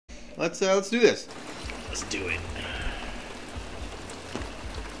Let's do this. Let's do it.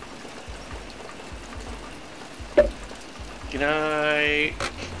 Good night.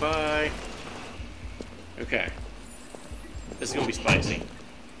 Bye. Okay. This is gonna be spicy.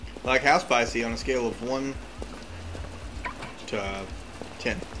 Like how spicy on a scale of 1 to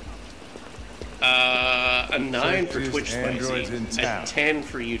 10? A 9 for Twitch androids spicy. in town. A 10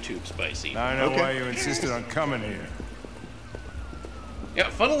 for YouTube spicy. Now I know Okay. why you insisted on coming here. Yeah,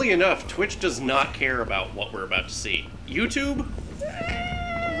 funnily enough, Twitch does not care about what we're about to see. YouTube?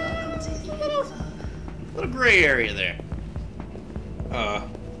 Little gray area there.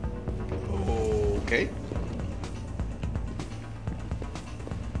 Okay.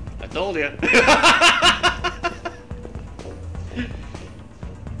 I told you.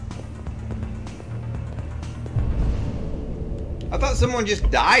 I thought someone just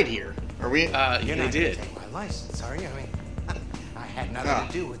died here. Are we? Yeah, You're they not did. gonna take my license, are you? I mean, I had nothing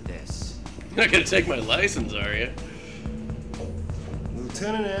to do with this. You're not gonna take my license, are you?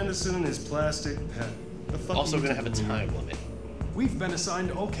 Lieutenant Anderson and his plastic pet. The fuck Also you gonna have a doing? time limit. We've been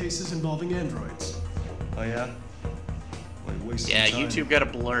assigned all cases involving androids. Oh yeah? Like wasting Yeah, time. YouTube gotta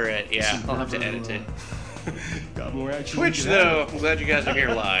blur it. Yeah, I'll have to edit it. Got more action. Twitch, than you though, I'm glad you guys are here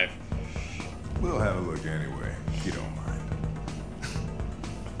live. We'll have a look anyway, if you don't mind.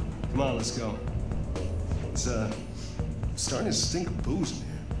 Come on, let's go. It's starting to stink of booze in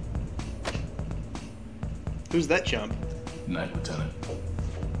here. Who's that chump? Night, Lieutenant.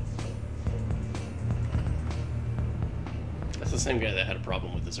 That's the same guy that had a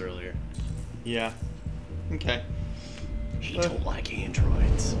problem with this earlier. Yeah. Okay. He don't like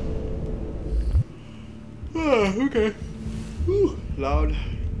androids. Okay. Whew, loud.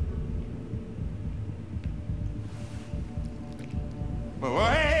 Oh,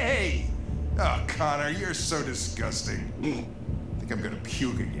 hey! Oh, Connor, you're so disgusting. I think I'm gonna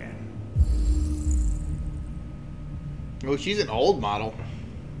puke again. Oh, she's an old model.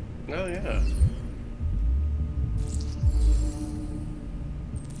 Oh, yeah.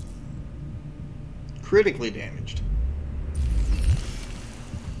 Critically damaged.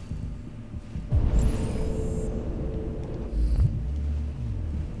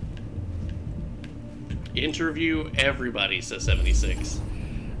 Interview everybody, says 76.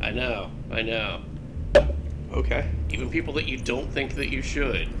 I know. Okay. Even people that you don't think that you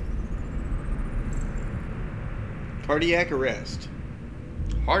should. Cardiac arrest.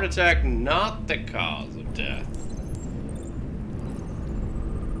 Heart attack, not the cause of death.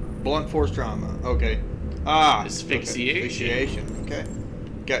 Blunt force trauma. Okay. Ah. Asphyxiation. Okay. Asphyxiation. Okay.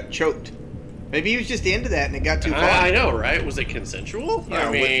 Got choked. Maybe he was just into that and it got too far. I know, right? Was it consensual? Yeah,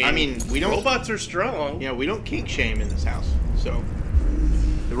 I mean, we don't. Robots are strong. Yeah, we don't kink shame in this house. So,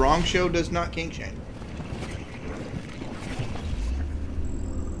 the wrong show does not kink shame.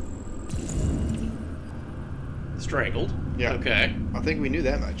 Strangled. Yeah. Okay. I think we knew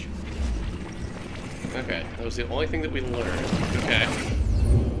that much. Okay. That was the only thing that we learned. Okay.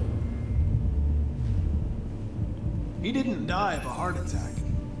 He didn't die of a heart attack.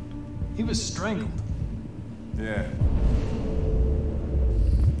 He was strangled. Yeah.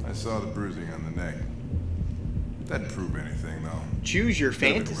 I saw the bruising on the neck. Doesn't prove anything, though. Choose your Bit of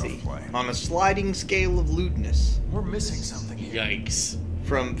a fantasy rough play. on a sliding scale of lewdness. We're missing something here. Yikes.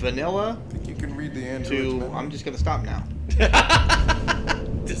 From vanilla Think you can read the android's to... memory? I'm just going to stop now.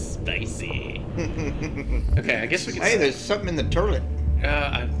 Spicy. Okay, I guess we can... Hey, there's something in the turlet.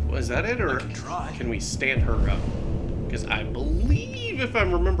 Was that it, or try. can we stand her up? Because I believe, if I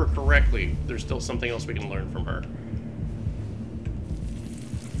remember correctly, there's still something else we can learn from her.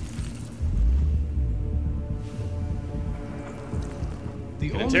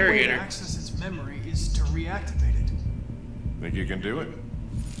 The only way interrogator. to access its memory is to reactivate it. Think you can do it?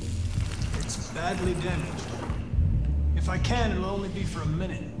 It's badly damaged. If I can, it'll only be for a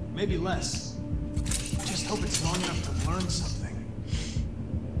minute, maybe less. I just hope it's long enough to learn something.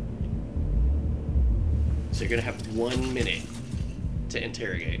 So you're gonna have 1 minute to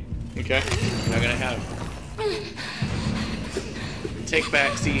interrogate. Okay. You're not gonna have take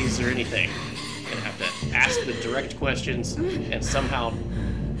backsies or anything. You're gonna have to ask the direct questions and somehow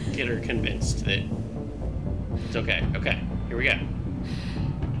get her convinced that it's okay. Okay, here we go.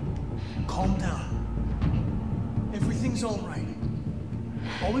 Calm down. Everything's all right.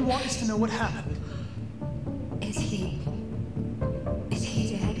 All we want is to know what happened. Is he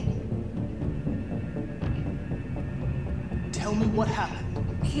dead? Tell me what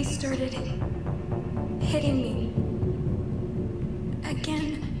happened. He started hitting me.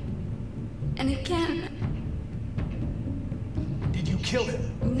 Again. And again. Did you kill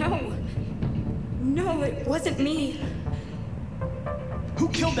him? No. No, it wasn't me. Who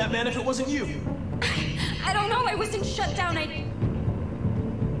killed that man if it wasn't you? I don't know. I wasn't shut down. I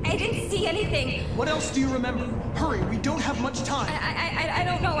didn't see anything. What else do you remember? Hurry, we don't have much time. I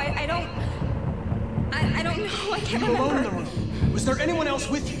don't know. I don't know. I can't You were alone in the remember. room. Was there anyone else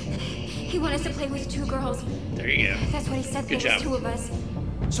with you? He wanted us to play with 2 girls. There you go. That's what he said. Good There was job. 2 of us.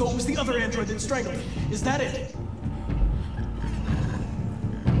 So it was the other android that strangled him. Is that it?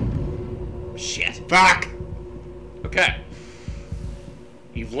 Shit. Fuck! Okay.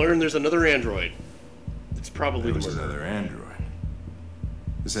 You've learned there's another android. It's probably There the was murderer. another android.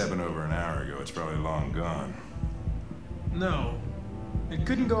 This happened over an hour ago. It's probably long gone. No. It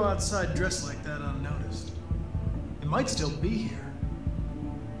couldn't go outside dressed like that unnoticed. It might still be here.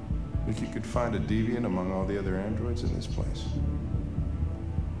 Think you could find a deviant among all the other androids in this place?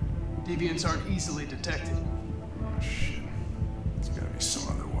 Deviants aren't easily detected. Oh, shit. There's gotta be some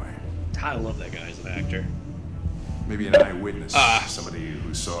other way. I love that guy as an actor. Maybe an eyewitness. Somebody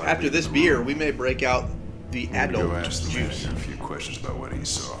who saw it. After leave this the beer, room. we may break out the I'm gonna go adult ask the juice. manager a few questions about what he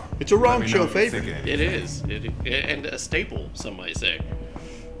saw. It's a Let wrong me show know if you favorite. think of It anything. is. And a staple, some might say.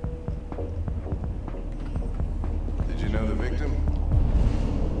 Did you know the victim?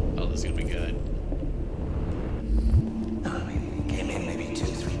 Oh, this is gonna be good. No, I mean, he came in maybe 2,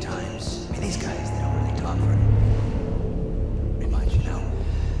 3 times. I mean, these guys, they don't really talk very much, you know?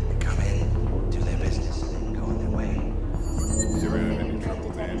 They come in, do their business, and then go on their way. You ever have any trouble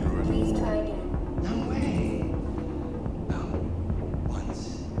with androids? Please try again. No way. No. Once,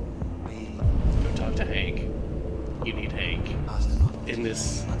 we Go talk to Hank. You need Hank. lost him up In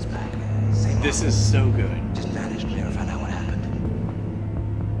this, months back. Same this office. is so good. Just vanished, never found out what happened.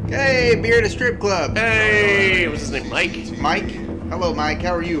 Hey, beer at a strip club. Hey, what's his name? Mike. Mike? Hello, Mike.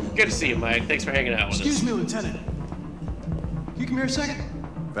 How are you? Good to see you, Mike. Thanks for hanging out with Excuse us. me, Lieutenant. You come here a second?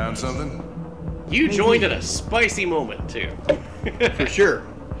 Found something? You joined at a spicy moment too. For sure.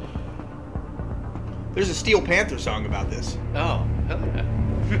 There's a Steel Panther song about this. Oh, hell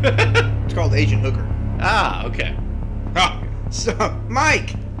yeah. It's called Agent Hooker. Ah, okay. Ah, so,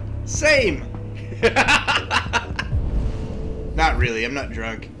 Mike! Same! Not really, I'm not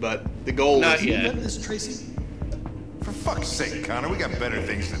drunk, but the goal Not is... You yet. met Miss Tracy? For fuck's sake, Connor, we got better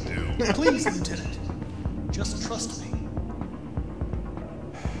things to do. Please, Lieutenant. Just trust me.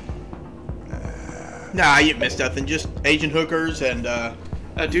 Nah, you missed nothing. Just Agent Hookers and, A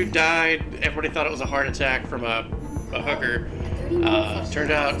dude died. Everybody thought it was a heart attack from a hooker.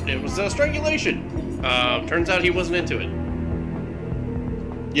 Turned out it was strangulation. Turns out he wasn't into it.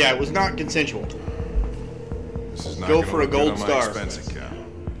 yeah, it was not consensual. This is not Go gonna for a look good gold on my star. expense account.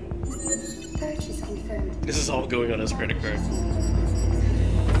 Purchase confirmed. This is all going on his credit card.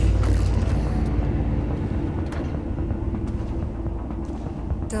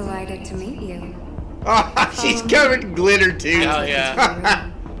 Delighted to meet you. Ah, she's covered in glitter, too. Oh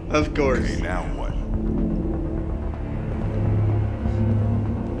yeah. Of course. Okay, now what?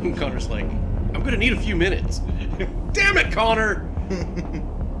 Connor's like, I'm gonna need a few minutes. Damn it, Connor!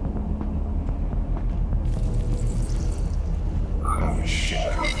 Oh,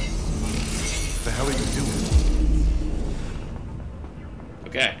 shit, Connor. What the hell are you doing?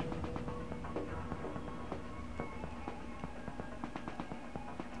 Okay.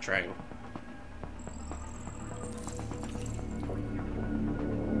 Triangle.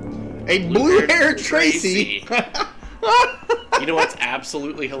 A blue-haired Tracy. You know what's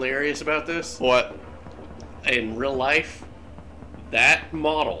absolutely hilarious about this? What? In real life, that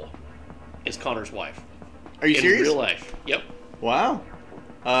model is Connor's wife. Are you In serious? real life. Yep. Wow.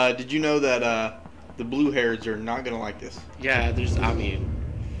 Did you know that the blue hairs are not gonna like this? Yeah, there's, I mean,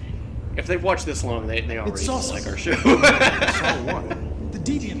 if they've watched this long, they already It's awesome. like our show. So what? The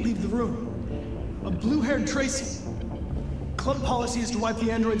deviant leave the room. A blue-haired Tracy. Club policy is to wipe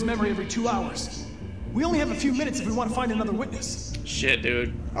the android's memory every 2 hours. We only have a few minutes if we want to find another witness. Shit,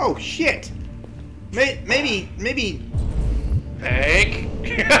 dude. Oh shit. Maybe. Hank?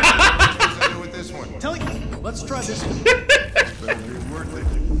 What's that do with this one? Telly, let's try this one. Better be worth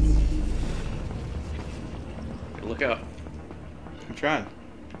it. Look out. I'm trying.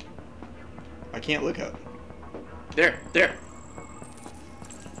 I can't look up. There.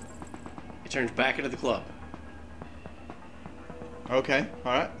 He turns back into the club. Okay.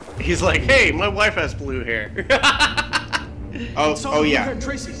 All right. He's like, hey, my wife has blue hair. Oh. Saw Oh the yeah. blue-haired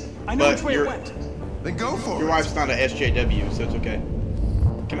Tracy. I know But which way it you're- went. Then go for Your it. wife's not a SJW, so it's okay.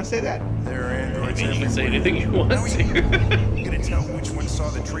 Can I say that? There are I androids mean, you can say everywhere. anything you want How are to. you gonna tell which one saw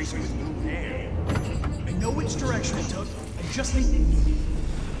the Tracy with blue hair? I know which direction it took. I just need...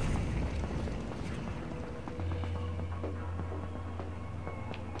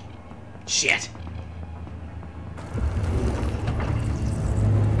 Shit.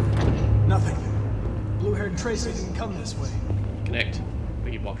 and Tracy didn't come this way. Connect.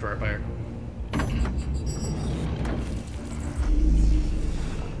 But you walked right by her.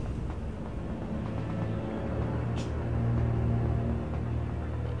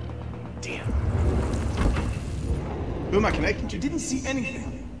 Damn. Who am I connecting You to? didn't see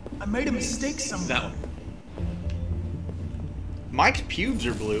anything. I made a mistake somewhere. That one. Mike's pubes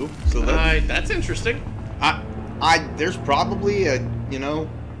are blue, so that, That's interesting. there's probably a, you know,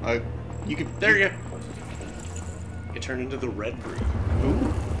 you could. There you go. It turned into the red room.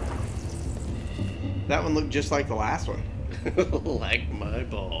 Ooh. That one looked just like the last one. Like my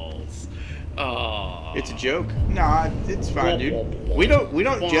balls. Oh. It's a joke. Nah, it's fine, dude. We don't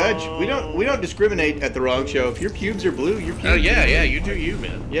judge. We don't discriminate at the wrong show. If your pubes are blue, your pubes. Oh yeah, are blue. yeah. You do you,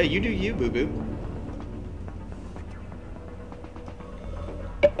 man. Yeah, you do you, boo boo.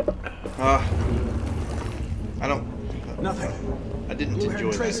 I don't. Nothing. I didn't Blue-haired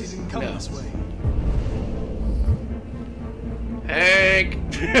enjoy Tracy that. didn't come No. this way. Hank.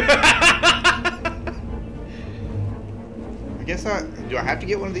 I guess do I have to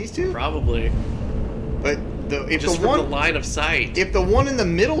get one of these two? Probably. But if Just the from one the line of sight. if the one in the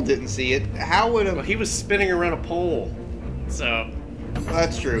middle didn't see it, how would Well, have? he was spinning around a pole. So.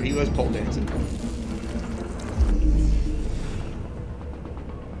 That's true. He was pole dancing.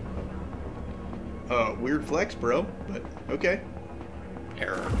 Weird flex, bro. But okay.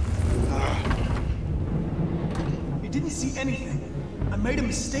 Error. You didn't see anything. I made a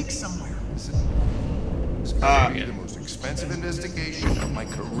mistake somewhere. This could be the most expensive investigation of my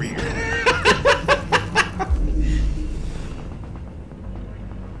career.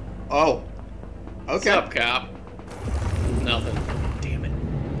 Oh. What's Okay. up, cop? Nothing. Damn it.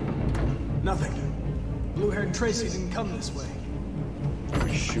 Nothing. Blue-haired Tracy didn't come this way. Are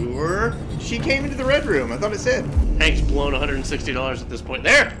you sure? She came into the red room. I thought it said. Hank's blown $160 at this point.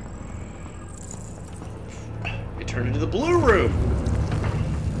 There! It turned into the blue room.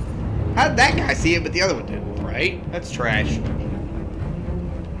 How did that guy see it, but the other one didn't? Right? That's trash. Is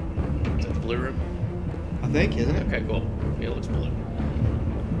that the blue room? I think, isn't it? Okay, cool. Yeah, it looks blue.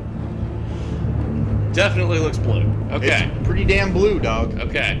 Definitely looks blue. Okay. It's pretty damn blue, dog.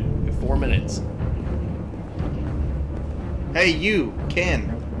 Okay. 4 minutes. Hey, you, Ken.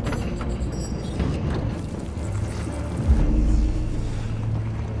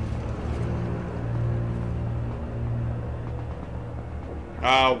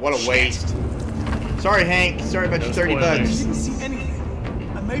 What a waste. Sorry, Hank. Sorry about your 30 You bucks. didn't see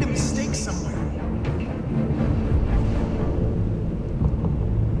anything. I made a mistake somewhere.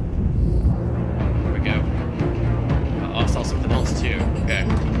 Here we go. Oh, I saw something else too. Okay.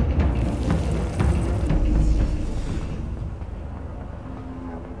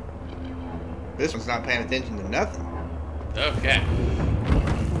 This one's not paying attention to nothing. Okay.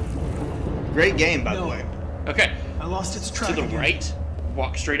 Great game, by the No. way. Okay. I lost its track To the again. right.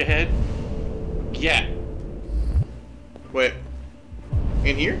 Walk straight ahead. Yeah. Wait.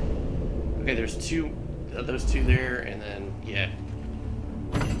 In here? Okay, there's two. Those two there, and then, yeah.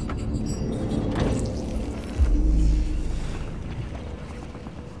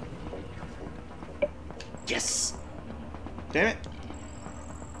 Yes! Damn it.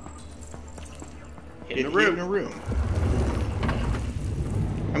 In the It hit room. in a room.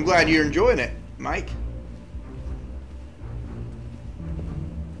 I'm glad you're enjoying it, Mike.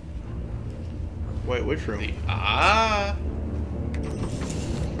 Wait, which room? Ah!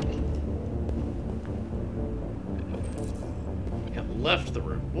 I have left the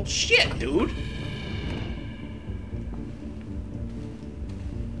room. Well, shit, dude!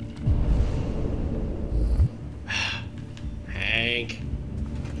 Hank.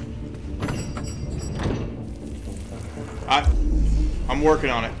 I'm working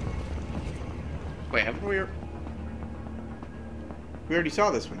on it. Wait, haven't we? We already saw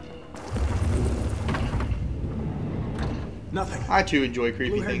this one. Nothing. I too enjoy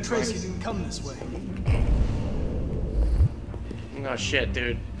creepy Blue-haired things. Tracy Mike. didn't come this way. Oh shit,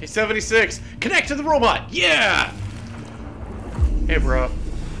 dude. Hey, 76! Connect to the robot! Yeah! Hey, bro.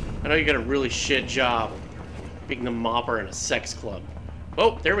 I know you got a really shit job being the mopper in a sex club.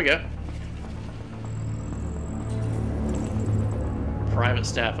 Oh, there we go. Private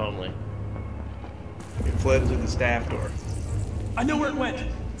staff only. It fled to the staff door. I know where it went.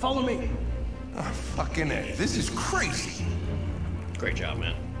 Follow me. Oh, fucking A. This is crazy. Great job,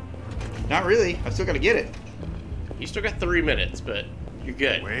 man. Not really. I still got to get it. You still got 3 minutes, but you're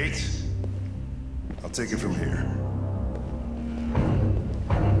good. Wait. I'll take it from here.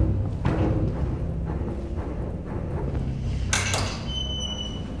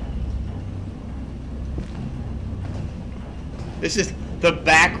 This The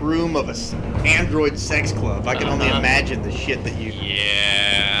back room of a android sex club. I can only imagine the shit that you...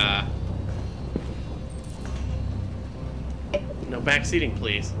 Yeah. No backseating,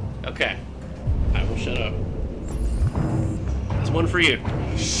 please. Okay. I will shut up. There's one for you.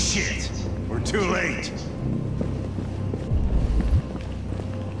 Shit! We're too late.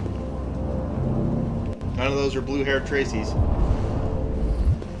 None of those are blue-haired Tracy's.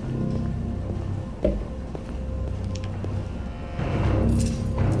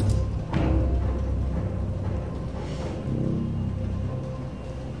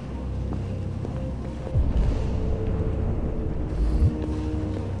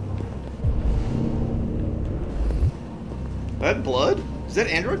 That blood? Is that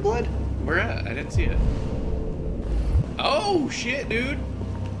android blood? Where at? I didn't see it. Oh, shit, dude.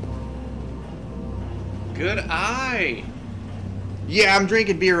 Good eye. Yeah, I'm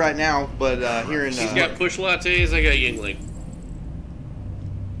drinking beer right now, but here in... He's got push lattes, I got Yingling.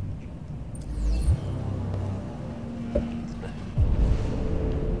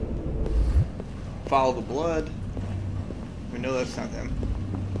 Follow the blood. We know that's not them.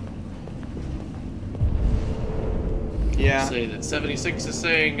 Yeah. Say that 76 is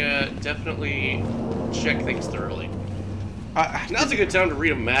saying definitely check things thoroughly. Now's a good time to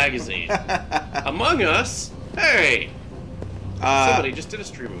read a magazine. Among Us? Hey! Somebody just did a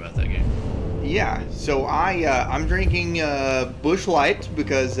stream about that game. Yeah, so I'm drinking Busch Light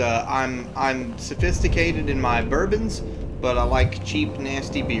because I'm sophisticated in my bourbons, but I like cheap,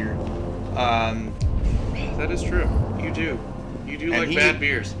 nasty beer. That is true. You do. You do like bad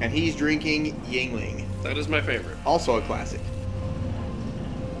beers. And he's drinking Yingling. That is my favorite. Also a classic.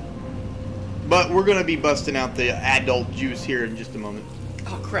 But we're going to be busting out the adult juice here in just a moment.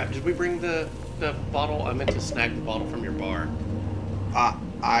 Oh, crap. Did we bring the bottle? I meant to snag the bottle from your bar.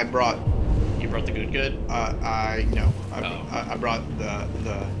 I brought... You brought the good? No. I brought the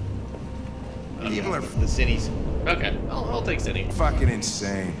People are Cinnies. Okay. I'll take Cinny. fucking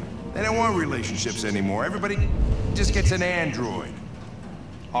insane. They don't want relationships anymore. Everybody just gets an android.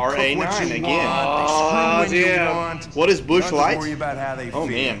 RA9 again. Oh, Screw when you damn. want. What is Busch Don't Light? worry about how they feel.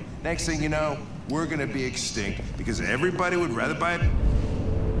 Man. Next thing you know, we're gonna be extinct because everybody would rather buy a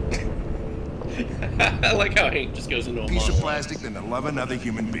I like how Hank just goes into a piece of monologue. plastic than to love another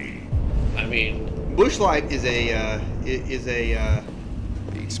human being. I mean... Busch Light is a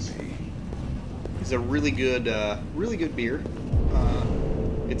Beats me. really good beer.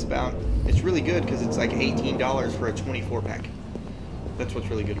 It's really good because it's like $18 for a 24 pack. That's what's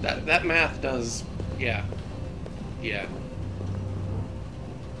really good about it. That math does... Yeah. Yeah.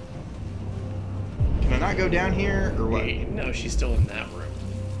 Can I not go down here or what? No, she's still in that room.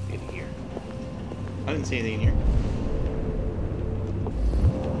 In here. I didn't see anything in here.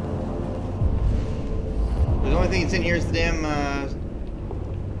 The only thing that's in here is the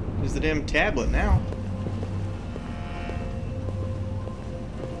damn tablet now.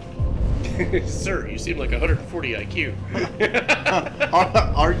 Sir, you seem like 140 IQ.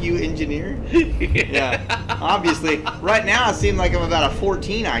 Are you engineer? Yeah. Obviously, right now I seem like I'm about a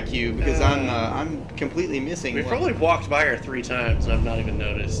 14 IQ because I'm completely missing. We've probably walked by her 3 times and I've not even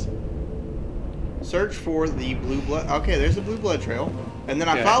noticed. Search for the blue blood. Okay, there's the blue blood trail, and then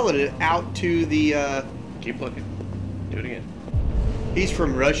I Okay. followed it out to the. Keep looking. Do it again. He's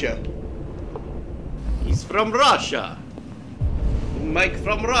from Russia. He's from Russia. Mike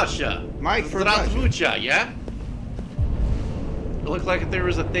from Russia. Mike from Russia, yeah? It looked like there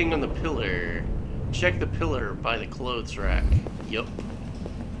was a thing on the pillar. Check the pillar by the clothes rack. Yup.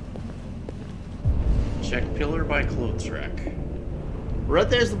 Check pillar by clothes rack. Right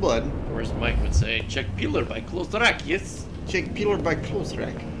there's the blood. Or as Mike would say, check pillar by clothes rack, yes? Check pillar by clothes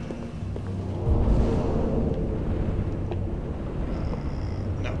rack.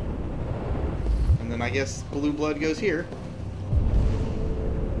 No. And then I guess blue blood goes here.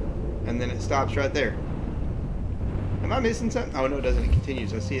 And then it stops right there. Am I missing something? Oh no, it doesn't. It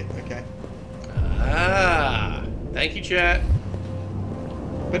continues. I see it. Okay. Ah. Thank you, chat.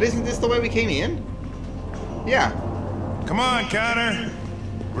 But isn't this the way we came in? Yeah. Come on, Connor.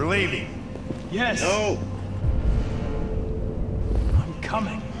 We're leaving. Yes. No. I'm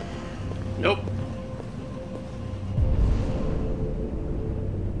coming. Nope.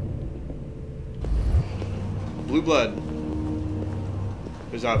 Blue blood.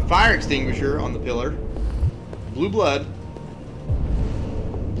 There's a fire extinguisher on the pillar. Blue blood.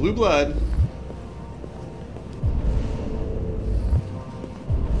 Blue blood.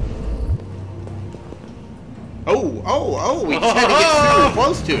 Oh, we just had to get super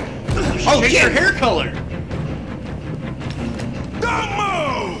close to it. You should change your hair color. Don't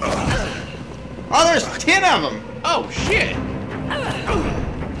move! Oh, there's 10 of them. Oh, shit.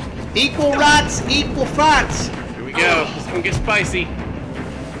 Equal rights, equal fights. Here we go. It's gonna get spicy.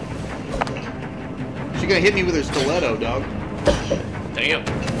 She's gonna hit me with her stiletto, dog. Damn.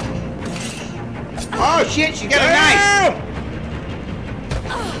 Oh shit, she got a knife.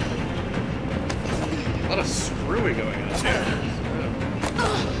 A lot of screwing going on here.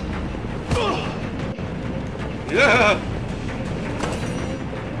 Yeah.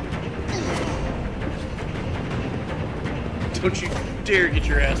 Don't you dare get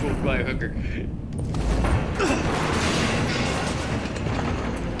your ass whooped by a hooker.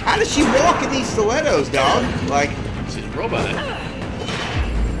 How does she walk in these stilettos, dog? Like, She's a robot.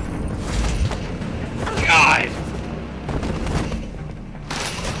 God.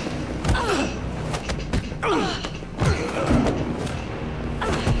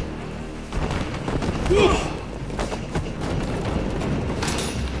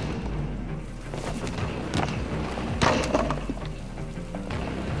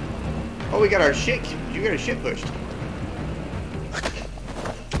 oh, we got our shit. You got our shit pushed.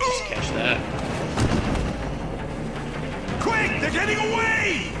 Just catch that. Quick! They're getting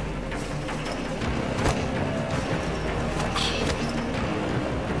away!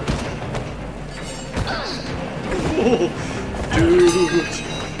 Oh, dude.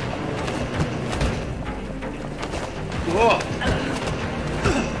 Whoa.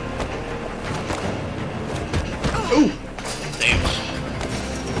 Ooh. Damn.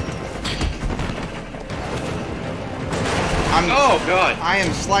 Oh God. I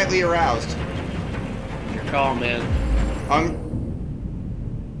am slightly aroused. Your call, man. I'm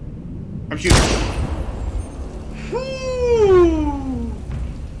shooting. Woo.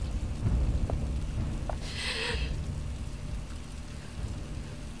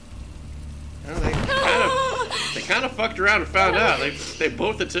 Well, they kind of fucked around and found out. They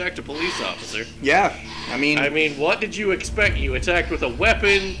both attacked a police officer. Yeah, I mean, what did you expect? You attacked with a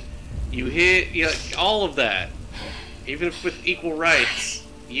weapon. You hit, all of that. Even if with equal rights,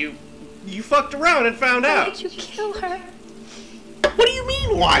 you fucked around and found Why out. did you kill her? what do you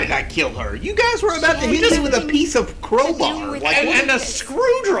mean? Why did I kill her? You guys were about to hit me with a piece of crowbar, like And a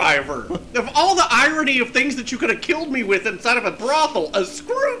screwdriver. Of all the irony of things that you could have killed me with inside of a brothel, a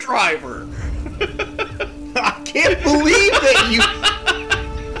screwdriver. I can't believe that you.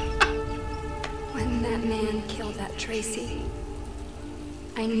 When that man killed that Tracy,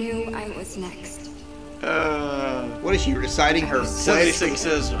 I knew I was next. What is she reciting her? 76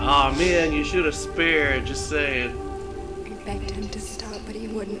 says, "Aw, man, you should have spared." Just saying. I begged him to stop, but he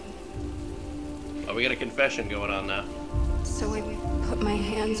wouldn't. Oh, we got a confession going on now. So I put my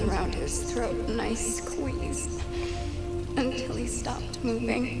hands around his throat and I squeezed until he stopped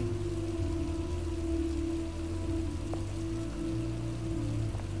moving.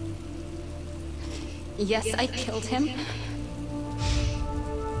 Yes, I killed him.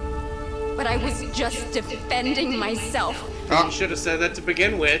 But I was just defending myself. You should have said that to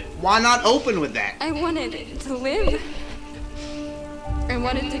begin with. Why not open with that? I wanted to live. I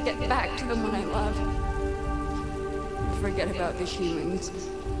wanted to get back to the one I love. Forget about the humans.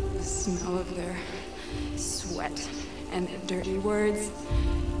 The smell of their sweat and their dirty words.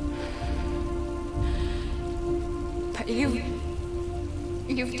 But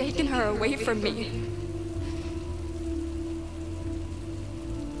you've taken her away from me.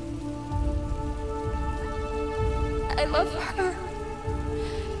 I love her.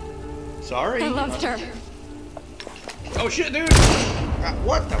 Sorry. I loved her. Oh shit, dude!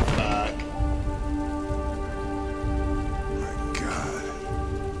 What the fuck? My God.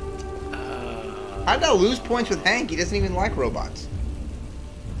 How'd I lose points with Hank? He doesn't even like robots.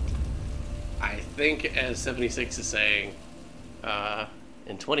 I think, as 76 is saying,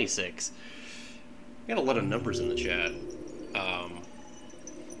 and 26, we got a lot of numbers in the chat.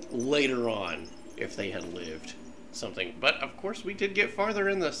 Later on, if they had lived something. But, of course, we did get farther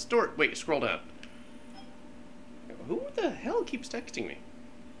in the story. Wait, scroll down. Who the hell keeps texting me?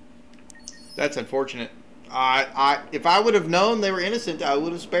 That's unfortunate. If I would have known they were innocent, I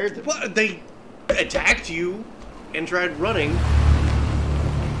would have spared them. What? They attacked you and tried running.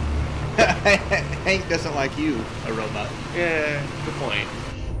 Hank doesn't like you, a robot. Yeah, good point.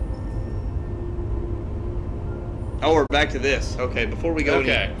 Oh, we're back to this. Okay, before we go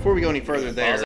any further there.